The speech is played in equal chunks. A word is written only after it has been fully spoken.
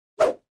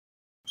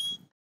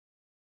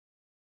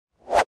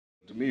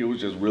To me, it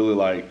was just really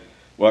like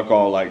what I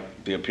call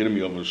like the epitome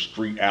of a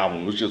street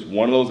album. It was just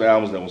one of those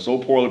albums that was so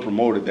poorly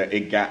promoted that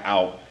it got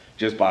out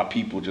just by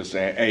people just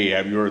saying, "Hey,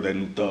 have you heard that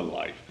new Thug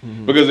Life?"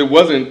 Because it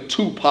wasn't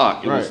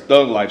Tupac, it was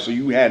Thug Life, so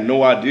you had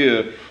no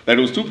idea that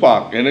it was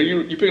Tupac. And then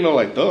you picking up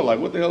like Thug Life,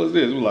 what the hell is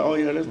this? We're like, oh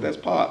yeah, that's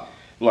Pac.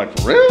 We're like,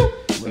 for real?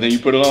 And then you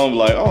put it on,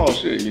 like, oh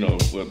shit,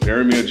 well,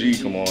 Bury Me a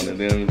G, come on, and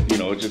then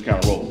it just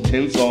kind of rolled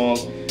 10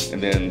 songs,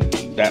 and then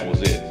that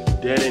was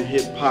it. Dead in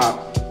Hip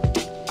Hop,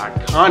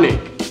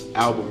 iconic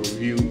album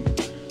review.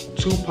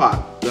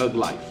 Tupac, Thug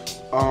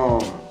Life.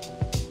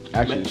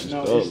 Actually, it's just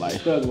Thug Life.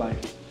 It's Thug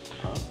Life.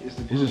 It's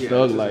just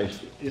Thug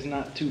Life. It's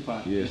not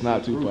Tupac. Yeah, it's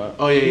not Tupac.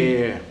 Oh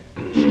yeah.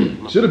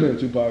 Should have been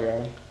Tupac,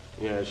 guy.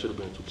 Yeah, it should have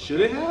been Tupac. Should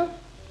it have?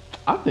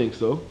 I think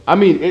so. I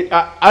mean,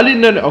 I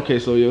didn't know. Okay,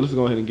 so yeah, let's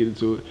go ahead and get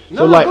into it. No,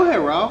 so, like, go ahead,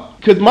 Ralph.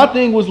 Because my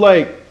thing was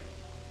like,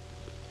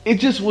 it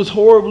just was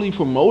horribly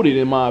promoted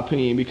in my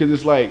opinion. Because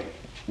it's like,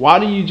 why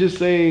do you just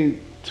say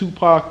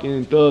Tupac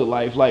and Thug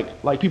Life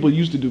like people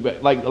used to do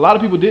back? Like a lot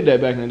of people did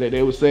that back in the day.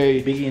 They would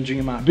say Biggie and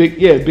Junior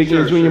Mafia. Biggie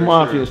and Junior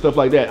Mafia and stuff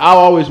like that. I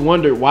always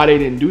wondered why they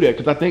didn't do that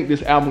because I think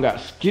this album got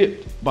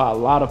skipped by a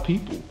lot of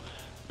people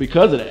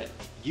because of that.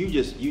 You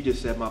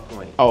just said my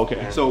point. Oh,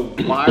 okay. So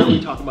why are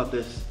we talking about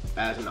this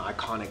as an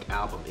iconic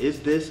album? Is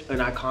this an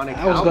iconic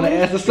album? I was gonna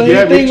ask the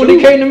same thing when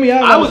it came to me.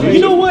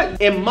 You know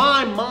what? In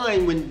my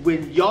mind,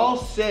 when y'all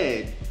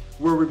said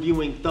we're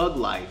reviewing Thug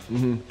Life,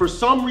 for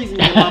some reason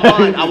in my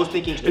mind I was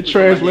thinking it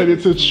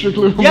translated to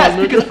Strictly. Yes,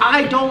 because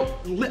I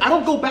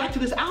don't go back to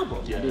this album.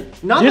 Yeah.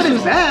 Not that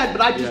it's bad,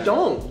 but I just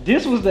don't.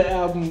 This was the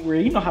album where,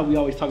 you know how we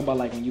always talk about,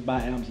 like, when you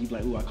buy albums, you be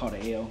like, ooh, I caught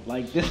an L.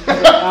 Like, this is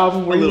the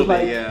album where you was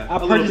like, I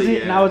purchased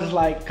it and I was just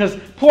like, because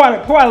Pour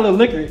Out a Little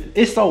Liquor,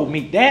 it sold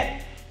me.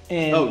 That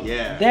and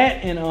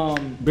that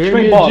and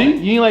Straight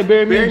Ballin'. You ain't like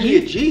Bury Me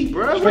a G,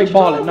 bro. Straight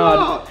Ballin'.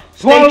 No.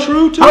 Stay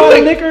true to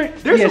the liquor.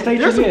 There's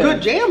some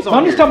good jams on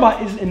I'm just talking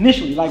about is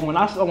initially, like when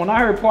I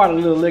heard Part of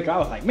Little Liquor, I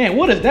was like, man,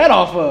 what is that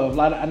off of?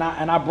 Like, and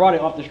I brought it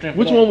off the strength.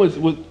 Which one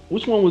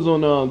was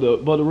on the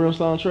Butter Rim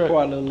soundtrack?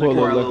 Part of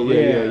Little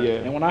Liquor. Yeah.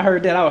 And when I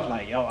heard that, I was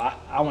like, yo,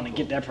 I want to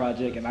get that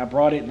project, and I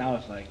brought it, and I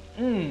was like,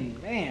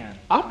 man.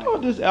 I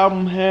thought this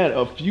album had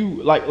a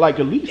few, like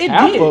at least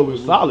half of it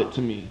was solid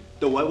to me.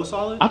 The what was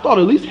solid? I thought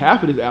at least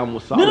half of this album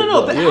was solid.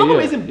 No. The album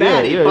isn't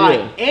bad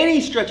by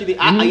any stretch of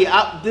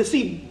the.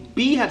 See,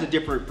 B has a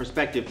different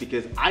perspective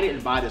because I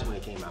didn't buy this when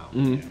it came out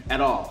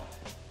at all.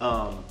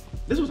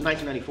 This was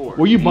 1994.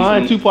 Were you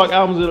buying Tupac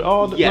albums at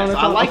all? Yes,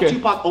 I like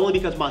Tupac only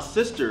because my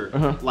sister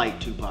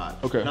liked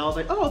Tupac. Okay. And I was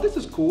like, oh, this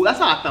is cool. That's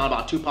how I found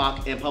out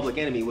Tupac and Public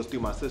Enemy was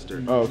through my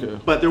sister. Oh, okay.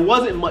 But there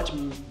wasn't much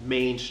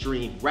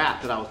mainstream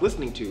rap that I was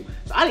listening to,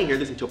 so I didn't hear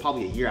this until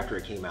probably a year after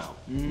it came out.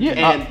 Yeah.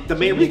 And the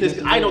main reason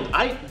is I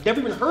never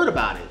even heard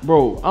about it.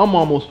 Bro, I'm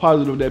almost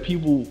positive that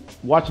people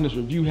watching this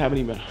review haven't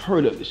even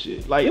heard of the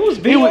shit. Like it was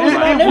big.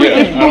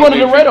 It flew under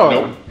the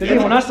radar. Because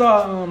then when I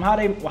saw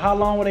how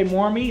long will they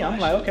mourn me, I'm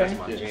like, okay.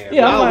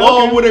 Yeah, how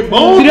long would it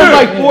mourn? See,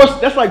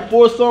 that's like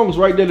four songs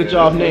right there that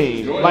y'all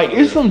named. Like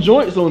it's some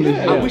joints on this.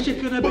 I wish it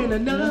could have been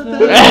another.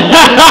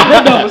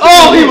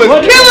 Oh, he was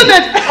killing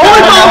that.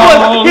 Only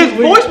problem was his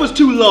voice was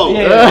too low.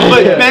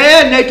 But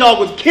man, Nate Dogg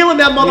was killing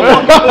that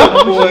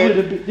motherfucker.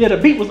 Boy. Yeah, the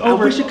beat was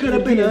over. I wish it could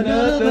have been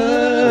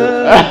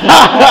another.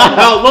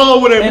 How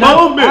long would it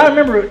mourn me? I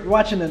remember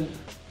watching the.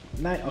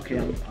 Okay,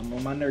 I'm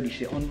on my nerdy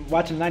shit. I'm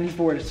watching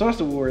 '94 The Source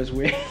Awards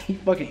where he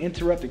fucking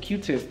interrupted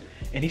Q-Tip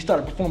and he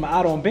started performing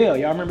Out on Bail.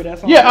 Y'all remember that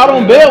song? Yeah, Out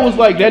on Bail was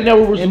like that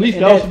never was released.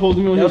 That was supposed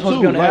to be on here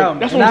too. Like,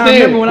 that's what I'm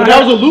saying. But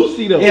that was a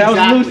Lucy though. Yeah,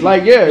 that was Lucy.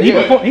 Like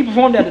he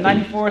performed at the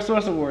 '94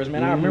 Source Awards.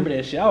 Man, I remember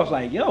that shit. I was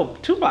like, yo,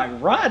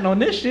 Tupac riding on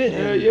this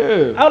shit.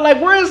 Yeah. I was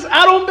like, where's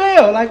Out on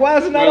Bail? Like, why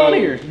is it not on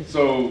here?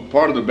 So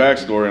part of the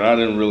backstory, and I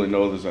didn't really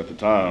know this at the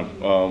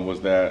time,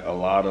 was that a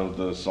lot of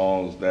the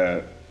songs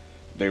that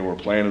they were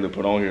planning to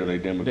put on here, they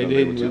didn't because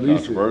they were too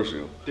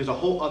controversial. There's a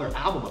whole other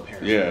album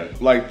apparently. Yeah,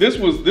 like this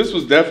was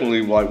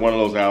definitely like one of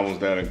those albums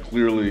that had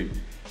clearly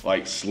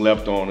like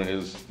slept on in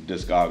his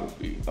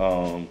discography.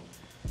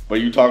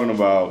 But you talking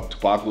about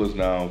Tupacalypse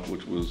Now,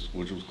 which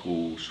was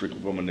cool. Strictly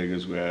for My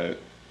Niggas, who had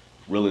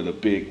really the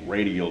big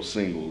radio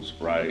singles,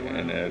 right?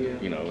 And that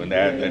and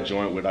that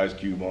joint with Ice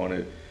Cube on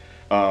it.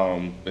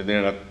 And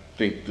then I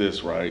think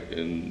this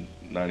in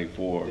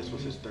 '94. This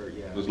was his third.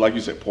 Yeah. It was like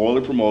you said,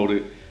 poorly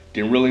promoted.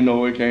 Didn't really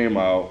know it came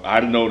out. I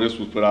didn't know this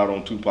was put out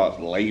on Tupac's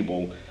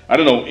label. I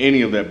didn't know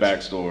any of that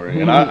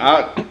backstory. And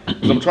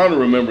I'm trying to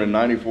remember in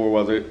 '94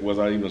 was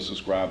I even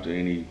subscribed to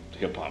any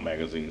hip hop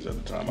magazines at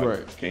the time? I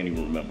can't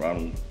even remember. I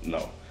don't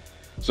know.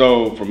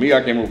 So for me,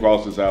 I came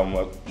across this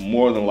album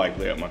more than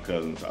likely at my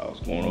cousin's house,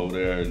 going over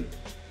there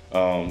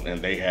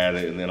and they had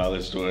it, and then I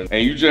listened to it.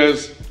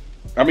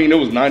 And it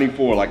was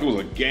 '94. Like it was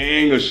a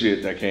gang of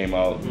shit that came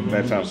out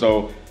that time.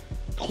 So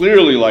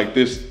clearly, like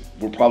this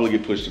will probably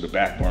get pushed to the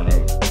back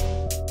burner.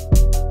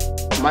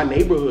 My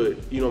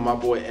neighborhood, my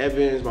boy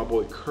Evans, my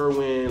boy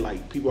Kerwin,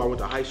 like people I went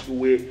to high school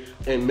with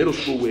and middle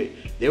school with,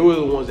 they were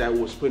the ones that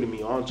was putting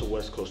me on to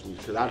West Coast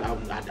music because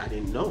I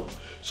didn't know.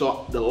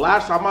 So the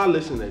last time I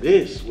listened to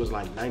this was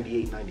like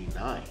 '98,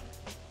 '99.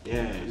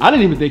 Yeah. I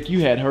didn't even think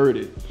you had heard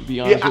it, to be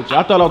honest with you.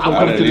 I thought I was going to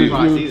come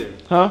to this view.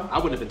 Huh? I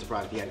wouldn't have been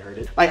surprised if he hadn't heard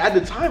it. Like at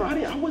the time,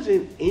 I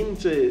wasn't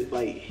into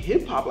like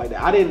hip hop like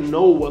that. I didn't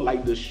know what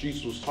like the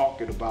streets was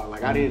talking about.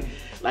 Like I didn't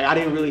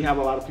really have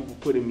a lot of people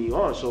putting me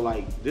on. So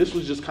like this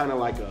was just kind of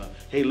like a,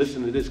 hey,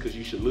 listen to this because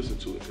you should listen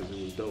to it because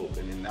it was dope.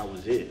 And then that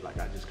was it. Like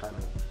I just kind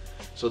of.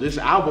 So this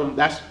album,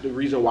 that's the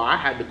reason why I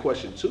had the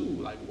question too.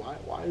 Like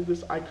why is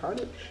this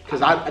iconic?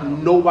 Because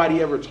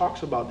nobody ever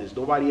talks about this.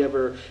 Nobody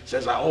ever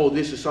says like, oh,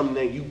 this is something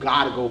that you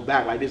gotta go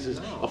back. Like this is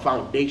a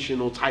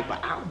foundational type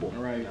of album.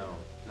 Right. No,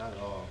 not at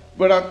all.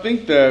 But I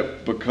think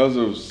that because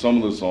of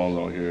some of the songs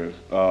on here,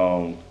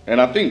 and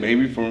I think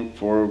maybe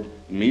for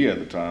me at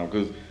the time,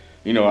 because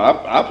you know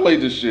I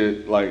played this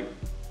shit like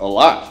a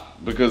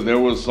lot because there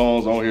was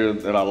songs on here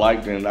that I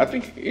liked, and I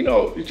think you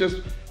know it's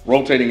just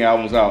rotating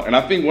albums out. And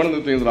I think one of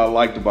the things that I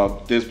liked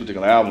about this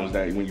particular album is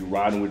that when you're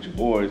riding with your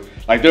boys,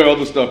 like there are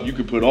other stuff you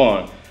could put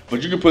on,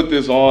 but you can put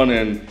this on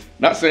and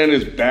not saying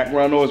it's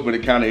background noise, but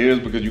it kind of is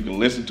because you can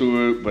listen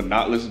to it, but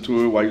not listen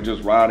to it while you're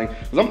just riding.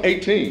 Because I'm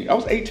 18. I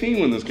was 18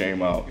 when this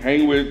came out.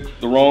 Hanging with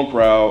the wrong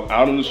crowd,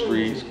 out in the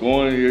streets,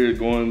 going here,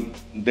 going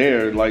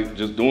there, like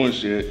just doing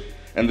shit.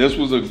 And this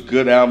was a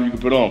good album you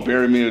could put on.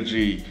 Bury Me a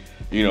G,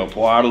 you know,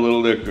 Pour Out a Little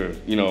Liquor.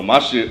 You know, my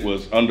shit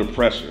was Under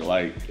Pressure.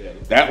 Like,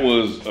 that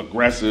was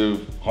aggressive,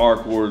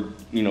 hardcore,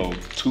 you know,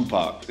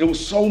 Tupac. It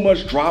was so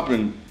much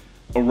dropping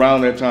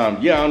around that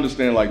time. Yeah, I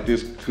understand, like,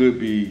 this could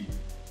be,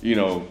 you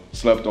know,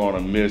 slept on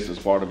and missed as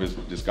part of his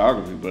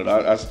discography, but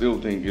I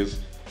still think it's...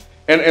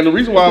 And the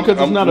reason why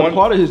because it's not a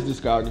part of his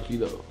discography,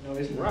 though. No,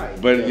 it's right.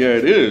 But, yeah,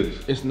 it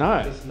is. It's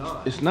not. It's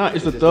not. It's not.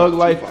 It's a Thug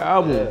Life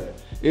album. Yeah.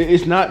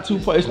 It's not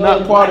Tupac. It's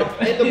not part of...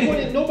 And the point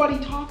is, nobody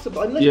talks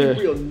about... And let's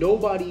be real,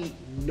 nobody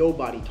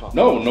talks about it.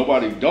 No,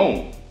 nobody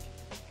don't.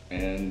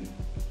 And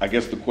I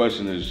guess the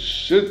question is,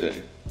 should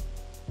they?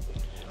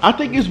 I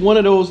think it's one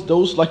of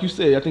those like you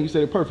said. I think you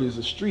said it perfect. It's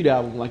a street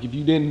album. Like if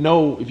you didn't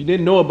know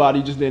about it,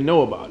 you just didn't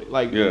know about it.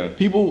 Like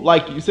people,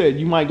 like you said,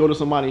 you might go to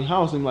somebody's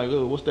house and be like,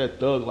 oh, what's that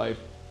Thug Life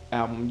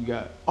album you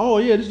got? Oh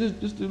yeah, this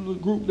is the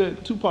group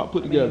that Tupac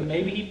put together.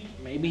 Maybe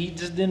he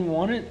just didn't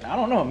want it. I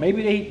don't know.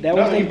 Maybe that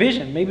was their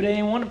vision. Maybe they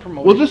didn't want to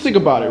promote it. Well, let's think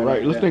about it,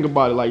 right? Let's think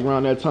about it. Like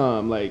around that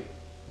time, like,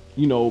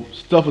 you know,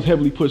 stuff was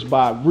heavily pushed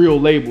by real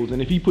labels, and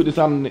if he put this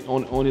out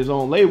on his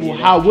own label,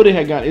 how would it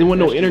have gotten? It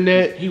wasn't no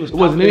internet. It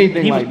wasn't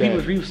anything like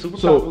that. He was super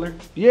popular.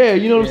 Yeah,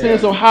 you know what I'm saying.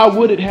 So how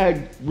would it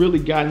have really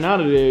gotten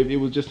out of there if it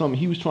was just something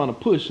he was trying to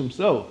push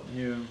himself?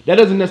 Yeah. That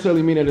doesn't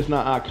necessarily mean that it's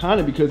not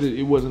iconic because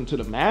it wasn't to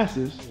the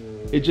masses.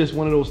 It's just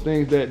one of those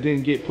things that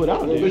didn't get put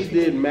out there. We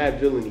did Mad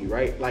Villainy,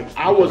 right? Like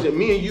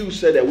me and you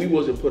said that we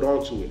wasn't put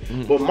onto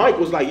it. But Mike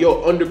was like,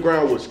 yo,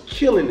 Underground was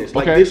killing this.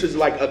 Like this is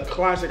like a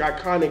classic,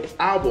 iconic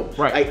album.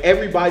 Right. Like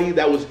everybody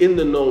that was in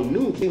the know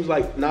knew. Seems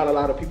like not a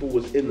lot of people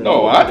was in the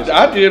know. No,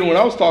 I did when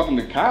I was talking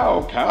to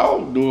Kyle.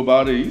 Kyle knew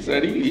about it. He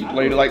said he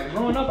played it like...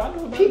 Growing up, I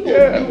knew about it.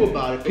 People knew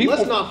about it, but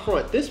let's not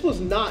front. This was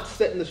not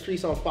setting the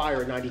streets on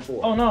fire in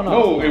 94. Oh, no.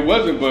 No, it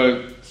wasn't,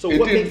 but... So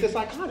what makes this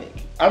iconic?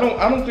 I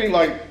don't think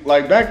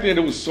like back then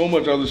there was so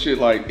much other shit,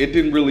 like it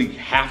didn't really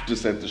have to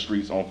set the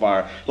streets on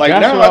fire. Like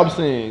that's now, what I'm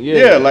saying.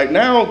 Yeah, like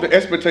now the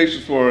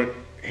expectations for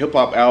hip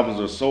hop albums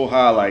are so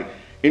high. Like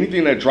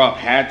anything that dropped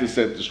had to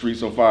set the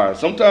streets on fire.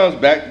 Sometimes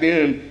back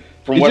then,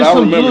 from what I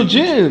remember, little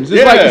gems.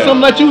 It's like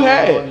something that you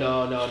had.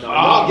 No.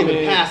 Y'all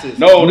giving passes.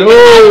 No. An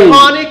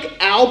iconic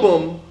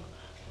album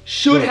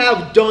should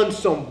have done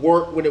some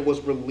work when it was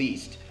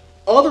released.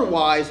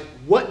 Otherwise,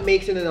 what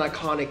makes it an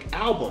iconic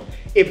album?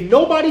 If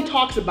nobody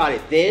talks about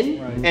it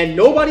then, and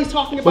nobody's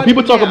talking about it, but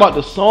people talk about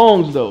the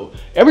songs though.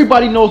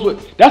 Everybody knows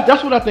what.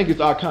 That's what I think is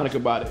iconic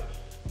about it.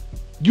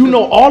 You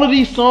know all of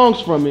these songs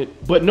from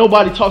it, but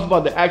nobody talks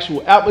about the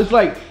actual album. It's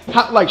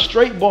like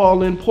Straight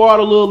Ballin', Pour Out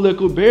a Little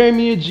Liquor, Bury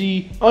Me a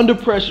G, Under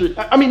Pressure.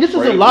 I mean, this is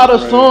a lot of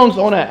songs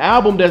on an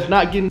album that's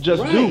not getting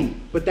just due.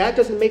 But that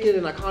doesn't make it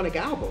an iconic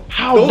album.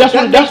 How? I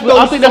think that's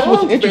what's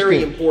interesting.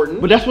 Very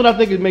important. But that's what I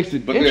think it makes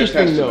it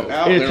interesting though.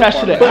 It's attached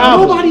to the but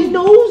album. Nobody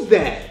knows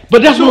that.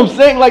 But that's what I'm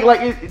saying.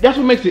 That's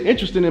what makes it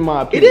interesting in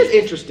my opinion. It is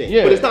interesting,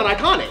 but it's not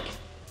iconic.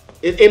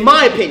 In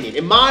my opinion,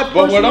 in my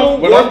personal,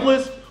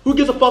 worthless, who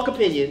gives a fuck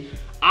opinion,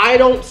 I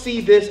don't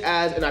see this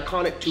as an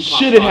iconic Tupac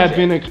Should it have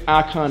been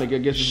iconic, I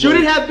guess. Should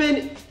it have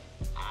been?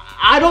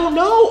 I don't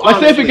know. Like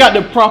say if it got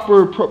the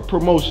proper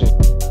promotion.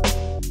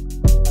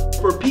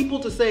 For people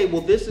to say,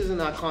 well, this is an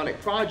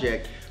iconic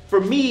project, for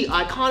me,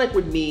 iconic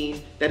would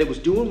mean that it was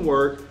doing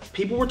work,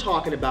 people were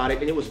talking about it,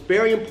 and it was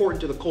very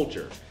important to the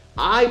culture.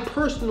 I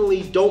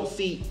personally don't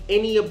see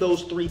any of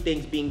those three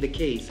things being the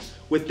case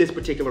with this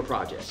particular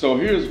project. So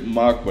here's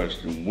my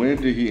question.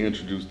 When did he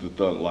introduce the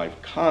Thug Life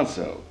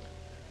concept?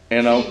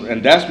 And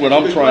that's what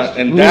I'm trying,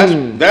 and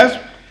that's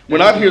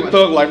when I hear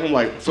Thug Life, I'm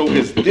like, so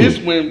is this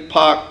when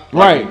Pac,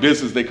 like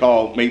business they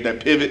call, made that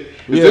pivot?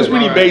 Is this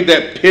when he made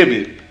that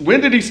pivot? When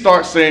did he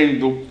start saying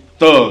the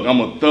thug, I'm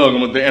a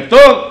thug, and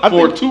thug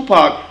for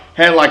Tupac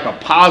had like a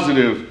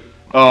positive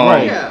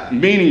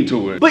meaning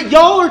to it. But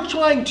y'all are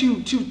trying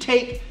to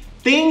take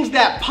things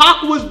that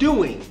Pac was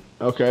doing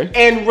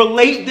and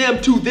relate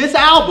them to this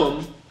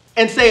album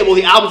and say, well,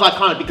 the album's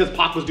iconic because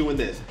Pac was doing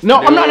this. No,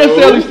 I'm not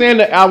necessarily saying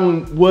the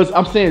album was.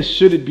 I'm saying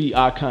should it be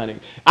iconic?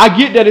 I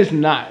get that it's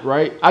not,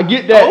 right? I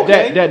get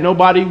that that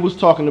nobody was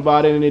talking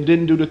about it and it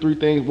didn't do the three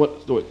things.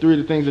 Three of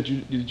the things that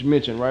you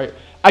mentioned, right?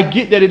 I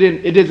get that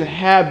it doesn't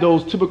have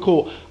those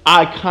typical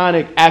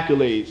iconic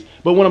accolades.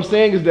 But what I'm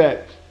saying is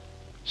that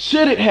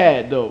should it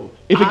had though?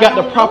 If it got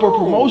the proper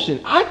promotion,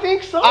 I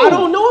think so. I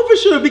don't know if it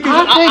should have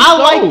because I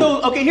like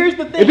those. Okay, here's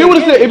the thing. If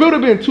it would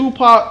have been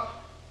Tupac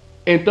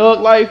and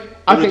Thug Life,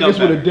 I think this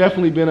would have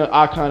definitely been an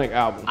iconic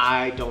album.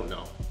 I don't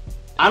know.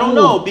 I don't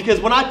know because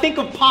when I think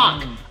of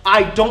Pac,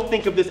 I don't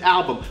think of this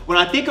album. When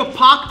I think of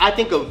Pac, I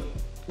think of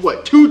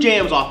what 2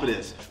 jams off of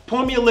this: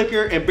 "Pour Me a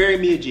Liquor" and "Bury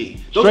Me a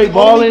G." Straight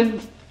Ballin'.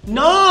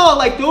 No,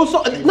 like those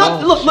songs. No,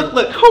 look.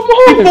 Come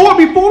on.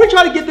 Before we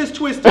try to get this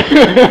twisted,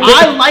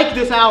 I like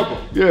this album.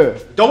 Yeah.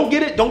 Don't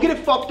get it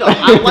fucked up.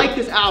 I like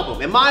this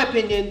album. In my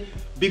opinion,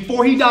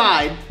 before he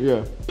died,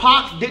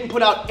 Pac didn't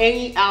put out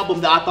any album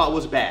that I thought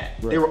was bad.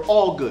 Right. They were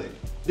all good.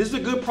 This is a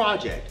good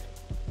project.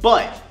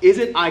 But is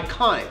it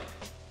iconic?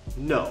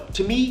 No.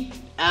 To me,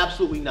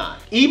 absolutely not.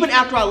 Even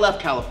after I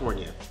left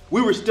California,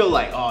 we were still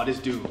like, oh, this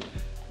dude,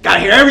 gotta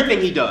hear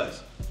everything he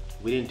does.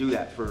 We didn't do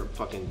that for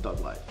fucking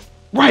Thug Life.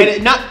 Right.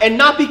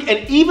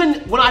 And even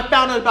when I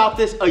found out about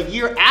this a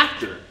year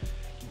after,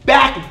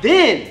 back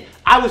then,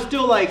 I was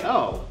still like,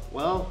 oh,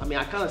 well, I mean,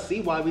 I kind of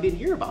see why we didn't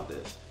hear about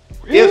this.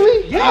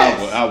 Really?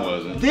 Yes. I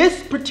wasn't.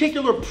 This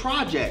particular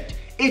project,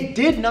 it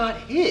did not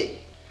hit.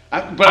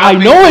 But I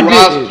know it did.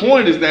 Rob's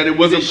point is that it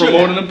wasn't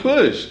promoted and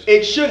pushed.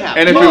 It should have.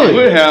 And if it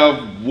would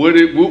have,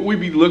 would we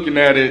be looking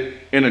at it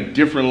in a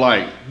different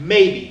light?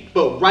 Maybe.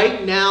 But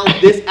right now,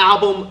 this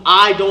album,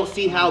 I don't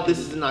see how this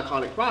is an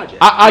iconic project.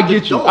 I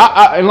get you.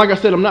 And like I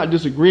said, I'm not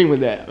disagreeing with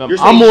that. You're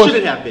saying should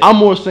it have been? I'm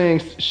more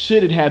saying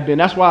should it have been.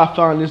 That's why I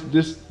found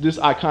this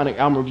iconic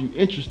album review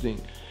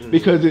interesting.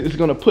 Because it's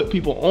going to put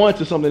people on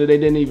to something that they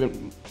didn't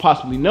even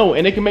possibly know.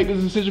 And they can make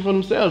this decision for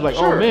themselves. Like,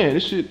 oh man,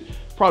 this shit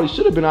probably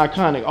should have been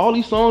iconic. All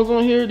these songs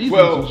on here, these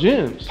are some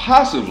gems.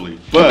 Possibly.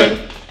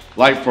 But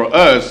like for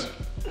us,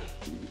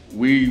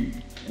 we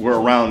were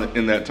around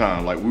in that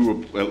time. Like we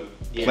were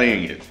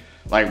playing it.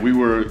 Like we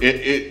were,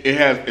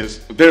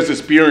 there's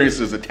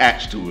experiences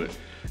attached to it.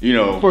 You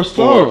know, I'm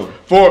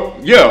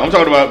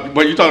talking about,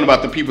 but you're talking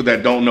about the people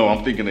that don't know.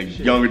 I'm thinking a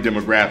younger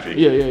demographic.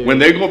 Yeah. When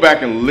they go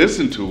back and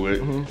listen to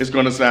it, it's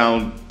going to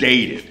sound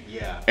dated.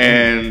 Yeah.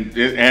 And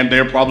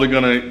they're probably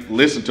going to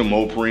listen to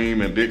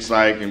Mopreme and Big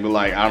Syke and be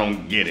like, I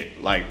don't get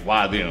it. Like,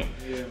 why them?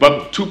 Yeah.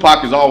 But Tupac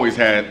has always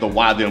had the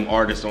why them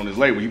artists on his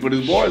label. He put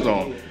his boys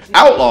on.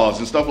 Outlaws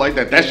and stuff like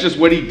that. That's just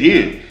what he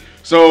did.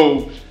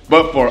 So,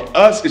 but for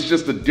us, it's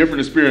just a different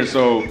experience.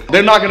 So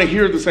they're not going to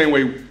hear it the same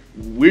way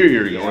we're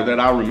hearing it or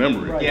that I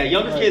remember it. Right. Yeah,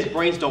 younger kids'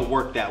 brains don't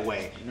work that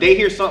way. They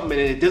hear something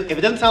and if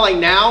it doesn't sound like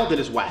now, then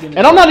it's whack. And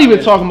I'm not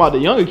even talking about the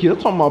younger kids.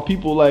 I'm talking about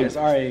people like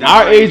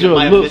our age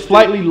or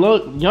slightly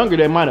younger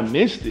that might have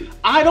missed it.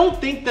 I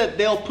don't think that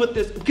they'll put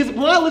this, because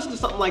when I listen to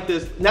something like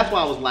this, and that's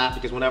why I was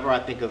laughing, because whenever I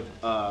think of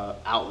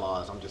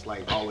Outlaws, I'm just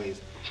like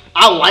always,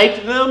 I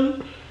liked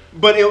them.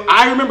 But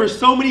I remember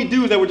so many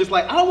dudes that were just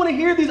like, I don't want to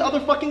hear these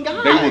other fucking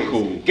guys. They were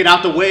cool. Get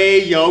out the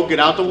way, yo. Get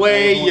out the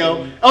way,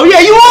 yo. Oh,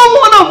 yeah, you are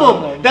one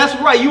of them. That's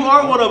right. You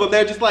are one of them.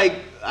 They're just like,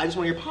 I just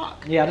want to hear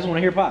Pac. Yeah, I just want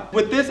to hear Pac.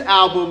 With this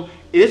album,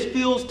 this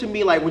feels to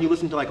me like when you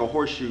listen to like a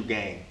Horseshoe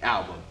Gang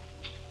album,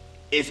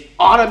 it's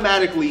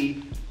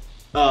automatically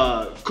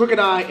Crooked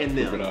Eye and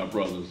them. Crooked Eye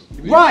Brothers.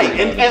 Right.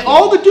 And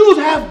all the dudes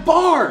have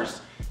bars.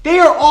 They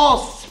are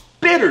all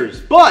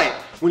spitters. But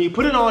when you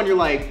put it on, you're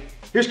like,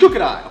 here's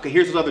Crooked Eye. Okay,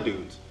 here's those other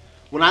dudes.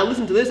 When I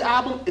listen to this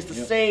album, it's the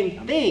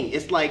same thing.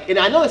 It's like, and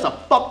I know it's a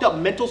fucked up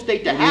mental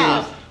state to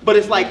have, but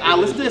it's like, I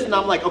listen to this and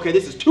I'm like, okay,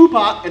 this is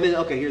Tupac, and then,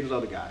 okay, here's those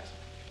other guys.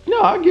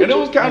 No, I get it. And it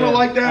was kind of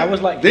like that. I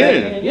was like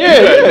then.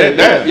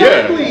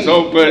 Exactly.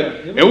 So, but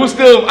it was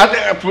still,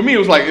 for me, it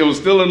was like, it was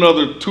still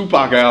another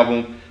Tupac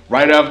album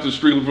right after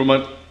Strictly for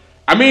Money.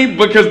 I mean,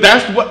 because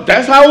that's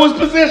how it was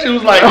positioned. It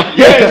was like,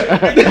 yes,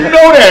 you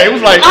know that. It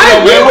was like, I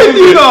agree with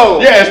you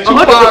though. Yeah, it's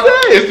Tupac.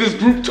 It's this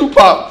group,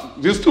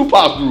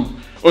 Tupac's group.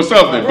 Or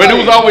something, but it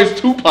was always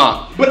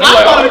Tupac. But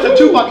I thought it was a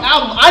Tupac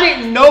album. I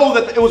didn't know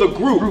that it was a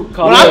group.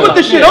 When I put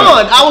the shit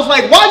on, I was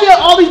like, why did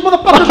all these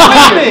motherfuckers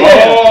rapping?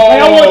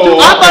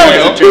 I thought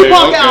it was a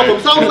Tupac album,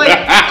 so I was like,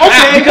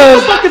 okay,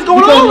 what the fuck is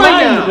going on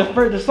right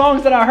now? The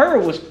songs that I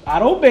heard was I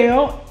Don't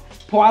Bail,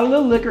 Pour Out a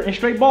Little Liquor, and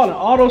Straight Ballin'.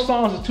 All those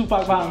songs is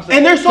Tupac by himself.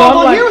 And there's songs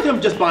on here with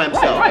him just by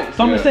himself. Right.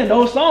 So I'm just saying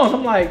those songs,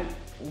 I'm like,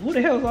 who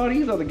the hell is all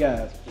these other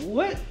guys?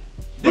 What?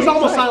 This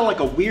almost sounded like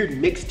a weird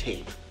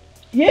mixtape.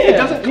 Yeah, it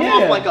doesn't come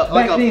off like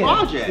a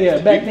project.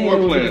 Yeah, back then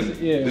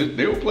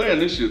they were playing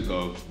this shit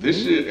though.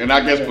 This shit, and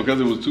I guess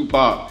because it was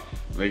Tupac,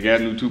 they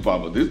got new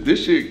Tupac. But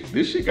this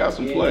shit got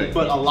some play.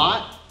 But a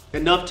lot,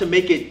 enough to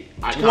make it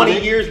 20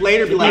 years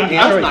later be like,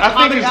 that's an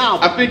iconic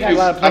album. I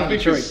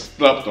think it's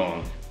slept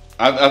on.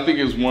 I think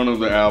it's one of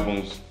the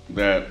albums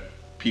that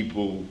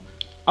people.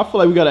 I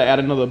feel like we gotta add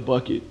another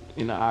bucket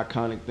in the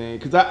iconic thing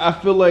because I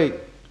feel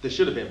like there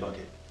should have been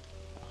bucket.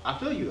 I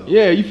feel you though.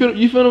 Yeah, you feel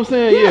what I'm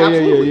saying? Yeah,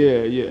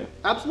 absolutely. Yeah.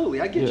 Absolutely,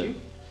 I get you.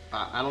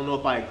 I don't know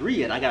if I agree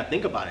yet. I gotta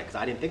think about it because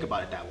I didn't think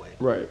about it that way.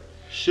 Right.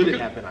 Should it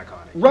have been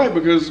iconic? Right,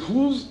 because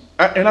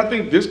and I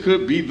think this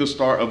could be the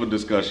start of a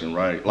discussion,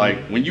 right? Like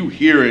when you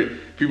hear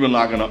it, people are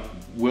not gonna,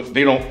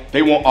 they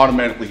won't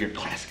automatically hear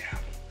classic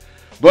album.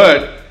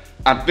 But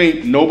I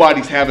think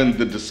nobody's having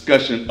the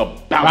discussion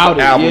about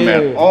the album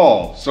at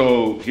all.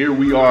 So here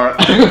we are.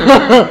 I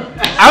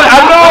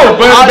know,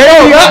 but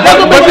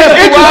that's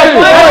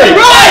interesting.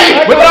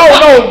 Right.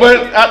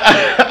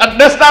 But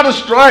that's not a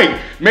strike.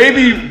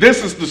 Maybe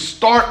this is the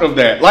start of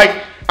that.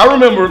 Like, I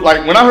remember,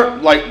 like, when I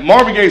heard, like,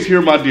 Marvin Gaye's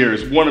Hear My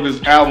Dearest, one of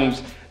his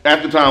albums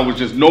at the time was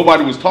just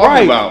nobody was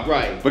talking about.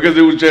 Right. Because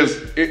it was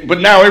just, but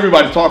now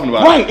everybody's talking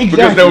about it. Right, exactly.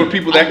 Because there were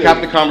people that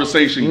got the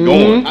conversation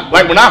going.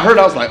 Like, when I heard it,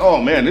 I was like,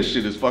 oh man, this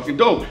shit is fucking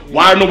dope.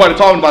 Why are nobody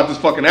talking about this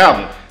fucking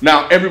album?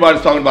 Now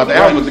everybody's talking about the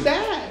album. It's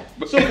sad.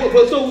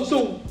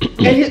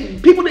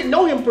 And people didn't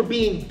know him for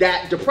being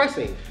that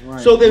depressing.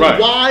 Right. So then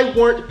why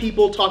weren't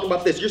people talking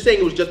about this? You're saying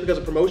it was just because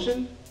of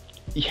promotion?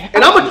 Yeah.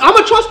 And I'm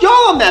gonna trust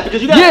y'all on that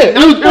because you guys. It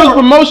was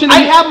promotion.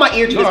 I have my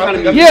ear to this kind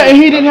of stuff. Yeah, and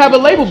he didn't have a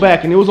label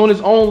backing. It was on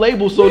his own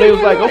label, so they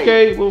was like,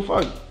 okay, well,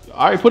 fuck.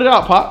 All right, put it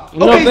out, Pop. You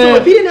know what I'm saying?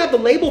 So if he didn't have the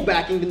label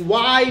backing, then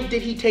why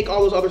did he take all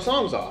those other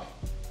songs off?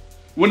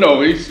 Well, no,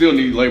 he still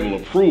need label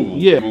approval.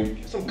 Yeah.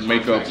 Some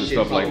makeups and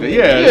stuff like that.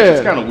 Yeah,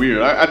 it's kind of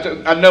weird.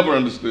 I never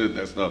understood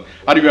that stuff.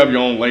 How do you have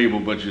your own label,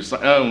 but you're,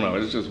 I don't know.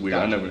 It's just weird.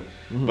 I never.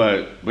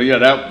 But yeah,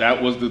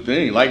 that was the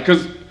thing. Like,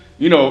 cause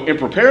you know, in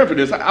preparing for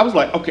this, I was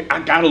like, okay, I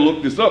gotta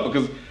look this up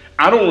because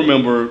I don't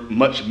remember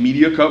much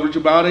media coverage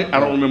about it. I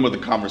don't remember the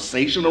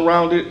conversation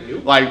around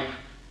it. Like,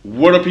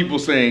 what are people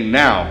saying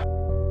now?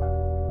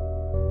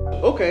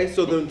 Okay,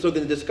 so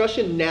the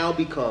discussion now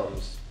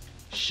becomes,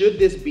 should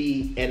this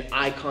be an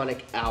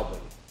iconic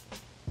album?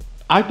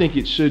 I think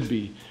it should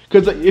be.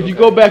 Because if you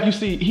go back, you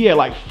see he had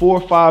like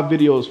 4 or 5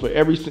 videos for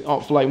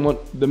for like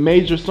the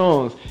major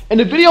songs, and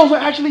the videos are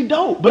actually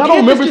dope. But I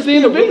don't remember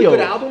seeing the video. Really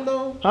good album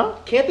though? Huh?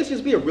 Can't this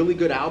just be a really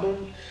good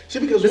album? See,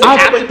 because what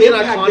type of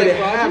impact did it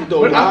have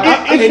though?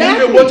 And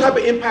even what type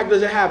of impact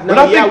does it have?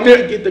 Now, we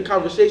can get the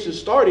conversation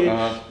started,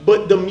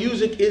 but the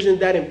music isn't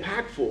that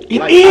impactful.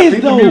 It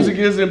is though. The music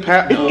is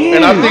impactful,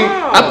 and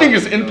I think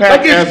it's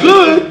impact. Like it's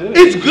good.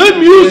 It's good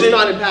music,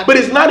 but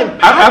it's not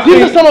impactful.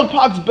 These are some of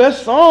Pac's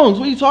best songs.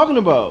 What are you talking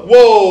about?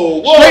 Whoa.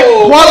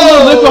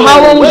 How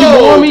long would you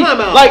warn me?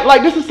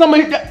 Like this is some of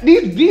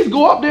these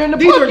go up there in the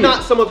These bucket. are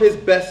not some of his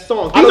best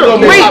songs. These are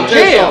great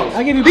jams.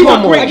 I give you Pour a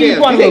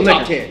Little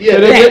Liquor. Yeah,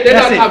 they're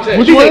not top 10.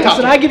 Which one?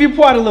 So I give you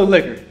Pour a Little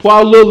Liquor. Pour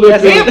a Little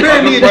Liquor. And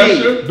Bury Me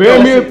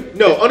a G.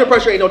 No, Under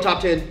Pressure ain't no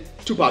top 10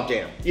 Tupac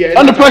jam. Yeah,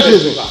 Under Pressure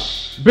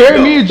isn't. Bury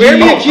Me a G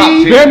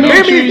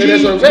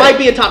might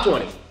be in top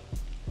 20.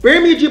 Bury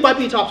Me a G might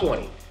be top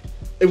 20.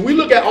 If we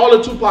look at all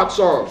the Tupac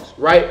songs,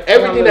 right,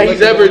 everything that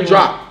he's ever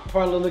dropped,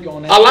 Pour a Little Liquor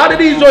on that. a lot of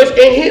these joints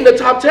ain't hitting the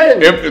top 10.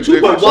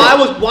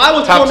 Why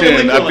was top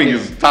 10? I think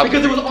it's top.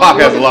 Because it was Pac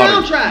has a lot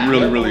soundtrack.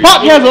 of really.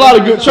 Pac has a lot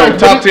of good songs.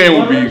 Top 10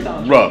 would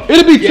be rough.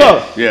 It'll be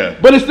tough. Yeah.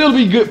 But it still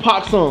be good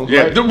Pac songs.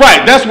 Yeah.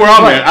 Right. That's where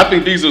I'm at. I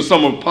think these are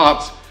some of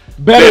Pac's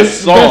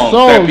best songs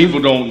that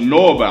people don't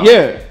know about.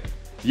 Yeah.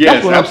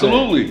 Yes,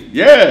 absolutely.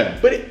 Yeah.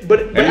 But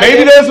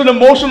maybe there's an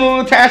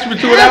emotional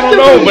attachment to it. I don't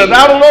know, but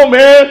I don't know,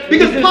 man.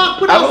 Because Pac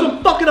put out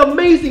some fucking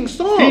amazing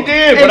songs. He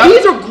did, and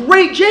these are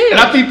great jams.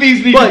 And I think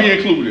these need to be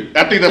included.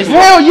 I think that's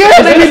hell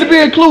yeah, they need to be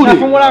included. Now,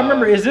 from what I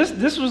remember,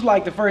 this was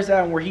like the first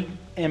album where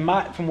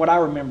from what I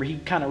remember, he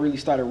kind of really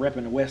started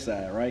repping the West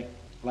Side, right?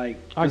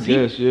 Like I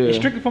guess, yeah.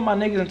 Strictly for my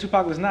niggas and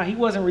Tupac was not. He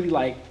wasn't really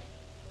like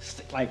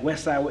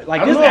West Side,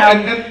 like this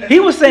album. He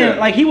was saying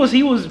like he was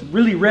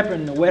really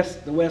repping the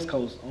West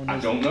Coast on this. I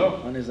don't know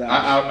on his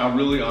album. I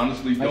really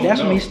honestly don't know.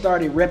 That's when he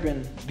started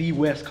repping the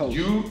West Coast.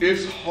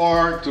 It's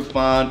hard to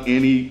find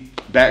any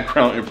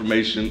background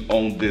information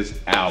on this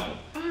album.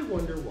 I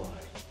wonder why.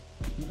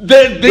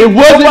 It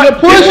wasn't a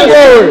push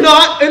word.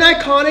 Not an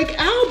iconic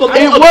album.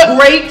 It was a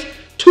great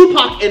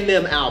Tupac and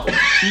them album.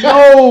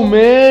 No,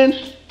 man.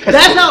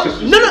 That's not.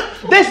 No.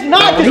 That's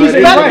not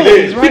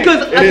disrespectful.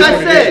 Because, as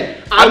I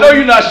said, I know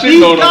you're not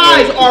shitting on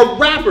them. These guys are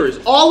rappers.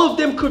 All of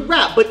them could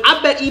rap, but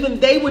I bet even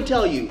they would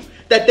tell you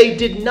that they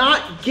did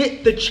not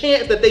get the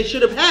chance that they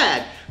should have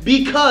had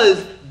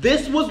because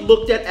this was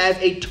looked at as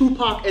a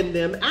Tupac and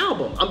them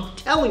album. I'm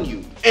telling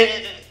you. And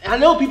I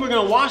know people are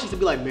gonna watch this and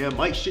be like, "Man,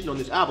 Mike's shitting on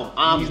this album."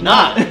 I'm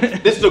not.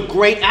 This is a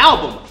great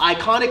album.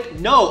 Iconic?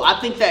 No. I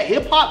think that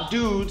hip hop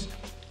dudes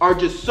are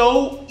just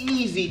so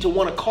easy to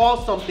want to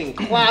call something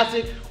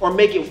classic or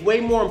make it way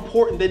more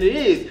important than it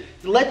is.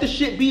 Let the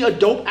shit be a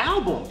dope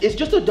album. It's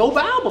just a dope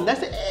album.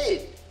 That's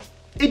it.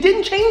 It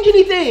didn't change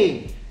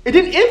anything. It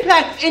didn't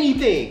impact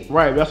anything.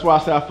 Right. That's why I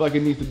say I feel like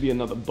it needs to be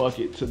another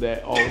bucket to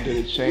that. Oh, did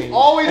it change?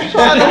 Always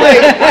trying to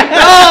like,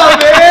 no,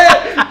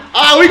 man.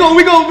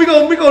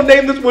 We gonna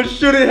name this one.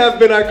 Should it have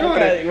been iconic?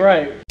 Okay,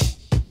 right.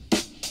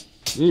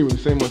 You didn't really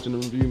say much in the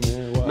review,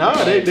 man. Wow.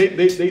 No, they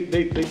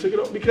took it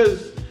off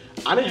because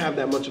I didn't have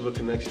that much of a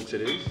connection to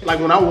this. Like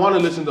when I want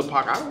to listen to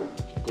Pac, I don't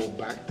go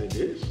back to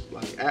this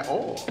like at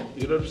all.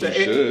 You know what I'm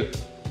saying? You should.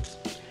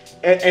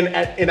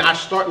 And I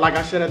start, like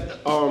I said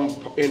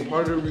in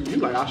part of the review,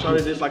 like I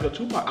started this like a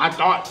Tupac. I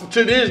thought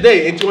to this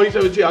day in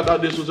 2017, I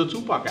thought this was a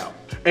Tupac album.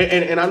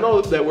 And I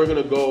know that we're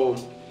gonna go,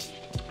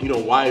 you know,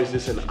 why is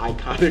this an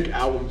iconic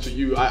album to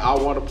you? I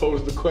want to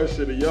pose the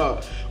question to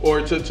y'all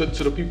or to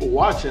the people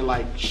watching,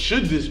 like,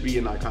 should this be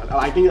an iconic?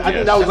 I think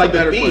that was like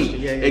the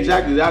theme. Yeah,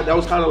 exactly. That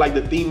was kind of like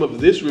the theme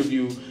of this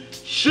review.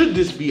 Should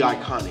this be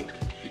iconic?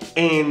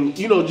 And,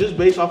 you know, just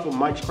based off of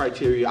Mike's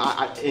criteria,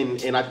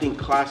 and I think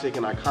classic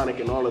and iconic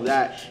and all of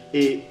that,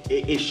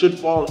 it should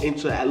fall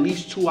into at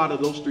least 2 out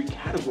of those 3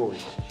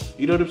 categories.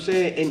 You know what I'm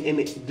saying?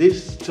 And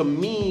this, to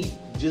me,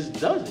 just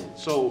doesn't.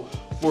 So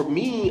for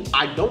me,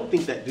 I don't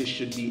think that this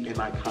should be an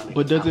iconic.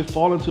 But does it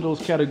fall into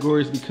those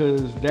categories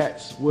because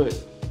that's what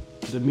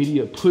the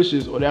media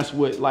pushes, or that's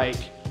what, like...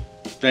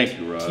 Thank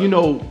you, Rob. You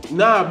know,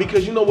 nah,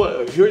 because you know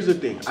what? Here's the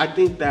thing. I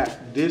think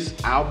that this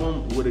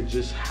album would have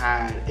just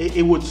had,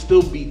 it would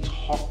still be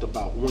talked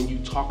about when you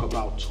talk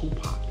about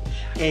Tupac.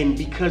 And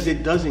because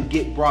it doesn't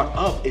get brought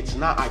up, it's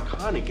not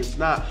iconic. It's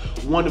not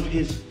one of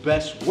his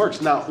best works.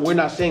 Now, we're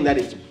not saying that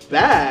it's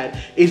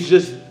bad. It's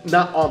just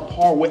not on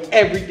par with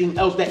everything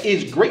else that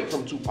is great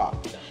from Tupac.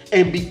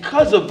 And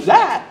because of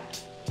that,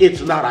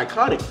 it's not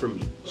iconic for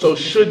me. So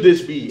should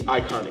this be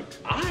iconic?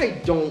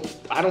 I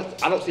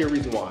don't see a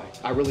reason why.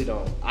 I really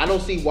don't. I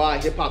don't see why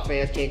hip hop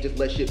fans can't just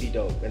let shit be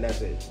dope and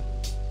that's it.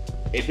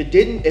 If it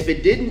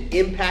didn't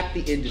impact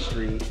the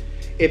industry,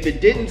 if it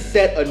didn't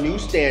set a new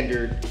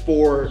standard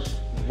for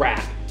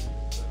rap,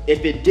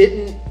 if it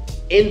didn't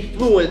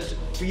influence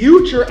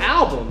future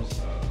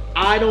albums,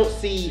 I don't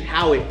see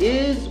how it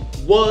is,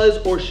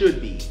 was, or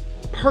should be.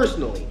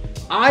 Personally,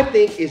 I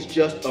think it's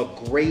just a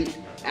great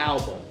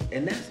album,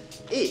 and that's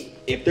it.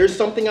 If there's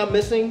something I'm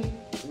missing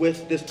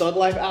with this Thug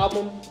Life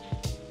album,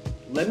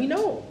 let me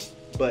know.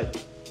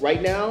 But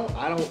right now,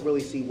 I don't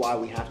really see why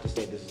we have to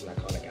say this is an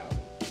iconic album.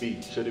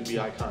 B, should it be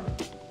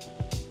iconic?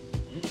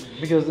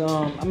 Because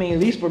I mean, at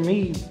least for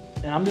me,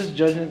 and I'm just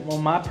judging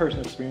on my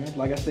personal experience.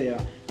 Like I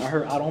said, I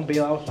heard Out on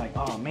Bail, I was like,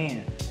 oh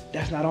man,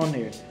 that's not on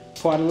there.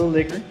 Poured a little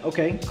liquor,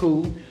 okay,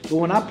 cool. But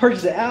when I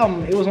purchased the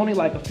album, it was only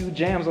like a few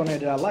jams on there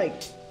that I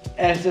liked.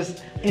 As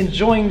just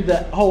enjoying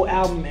the whole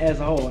album as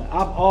a whole.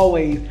 I've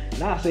always,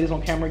 and I'll say this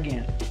on camera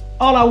again,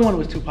 all I wanted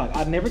was Tupac.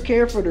 I never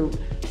cared for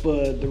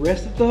the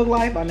rest of Thug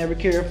Life. I never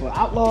cared for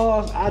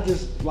Outlaws. I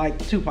just like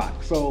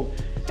Tupac. So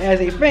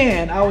as a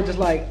fan, I was just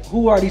like,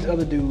 who are these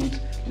other dudes?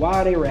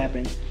 Why are they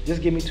rapping?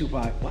 Just give me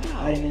Tupac.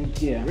 Wow.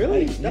 Yeah.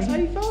 Really? That's how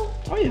you felt?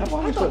 Oh yeah.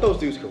 I thought those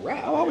dudes could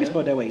rap. I always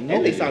felt that way. And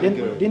they sounded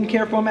good. Didn't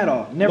care for him at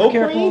all. Never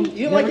cared for him. You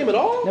didn't like him at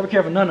all? Never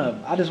cared for none of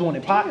them. I just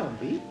wanted Pac.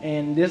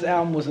 And this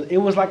album was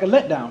like a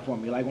letdown for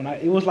me. Like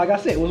it was like I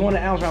said, it was one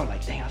of the albums where I was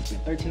like, dang, I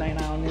spent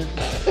 $13.99 on this.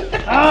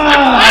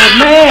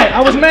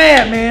 I was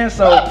mad, man.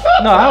 So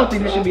no, I don't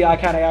think this should be an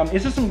iconic album.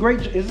 Is there some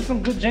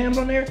good jams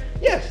on there?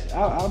 Yes.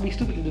 I'll be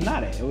stupid to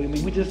deny that. I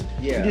mean, we just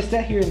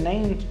sat here and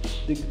named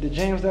the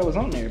jams that was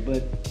on there,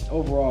 but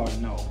overall,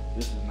 no,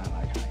 this is not an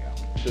iconic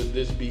album. Should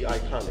this be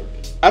iconic?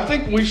 I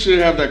think we should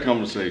have that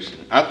conversation.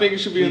 I think it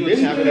should be in the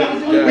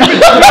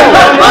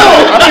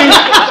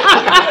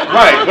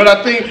right, but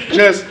I think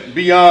just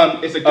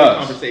beyond it's a good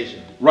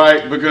conversation.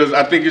 Right, because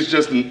I think it's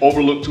just an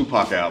overlooked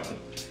Tupac album.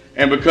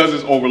 And because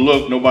it's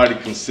overlooked, nobody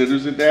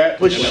considers it that.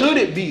 But should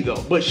it be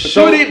though? But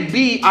should it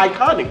be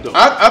iconic though?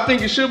 I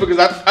think it should, because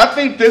I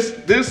think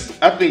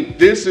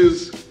this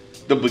is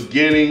the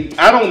beginning.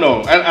 I don't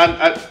know.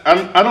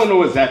 I don't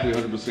know exactly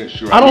 100%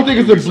 sure. I don't think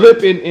it's a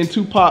blip in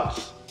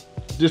Tupac's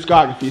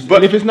discography.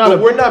 But if it's not,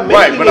 we're not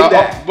making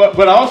that.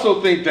 But I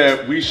also think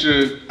that we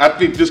should. I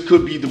think this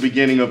could be the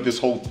beginning of this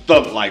whole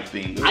Thug Life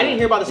thing. I didn't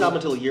hear about this album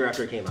until a year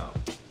after it came out.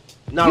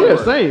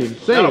 Same.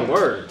 Not a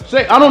word.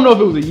 I don't know if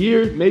it was a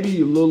year,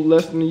 maybe a little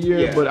less than a year.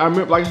 Yeah. But I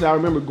remember, like I said, I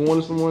remember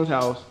going to someone's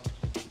house.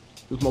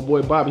 It was my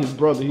boy Bobby, his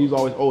brother. He's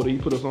always older. He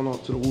put us on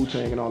to the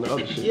Wu-Tang and all the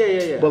other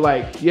shit. Yeah. But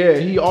like,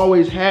 he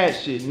always had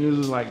shit, and it was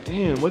just like,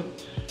 damn, what?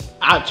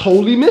 I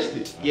totally missed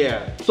it.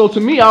 Yeah. So to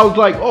me, I was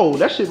like, oh,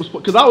 that shit was,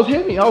 because I was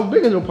heavy. I was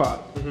bigger than Pac.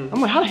 Mm-hmm.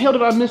 I'm like, how the hell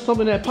did I miss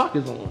something that Pac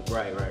is on?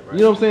 Right. You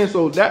know what I'm saying?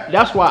 So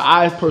that's why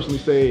I personally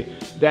say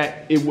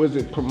that it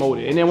wasn't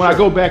promoted. And then when I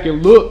go back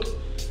and look,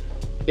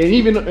 and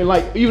even on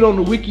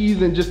the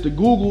wikis and just the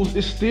Googles,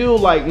 it's still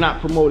like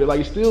not promoted.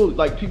 Like it's still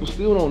like people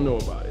still don't know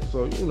about it.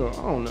 So I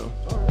don't know.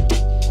 All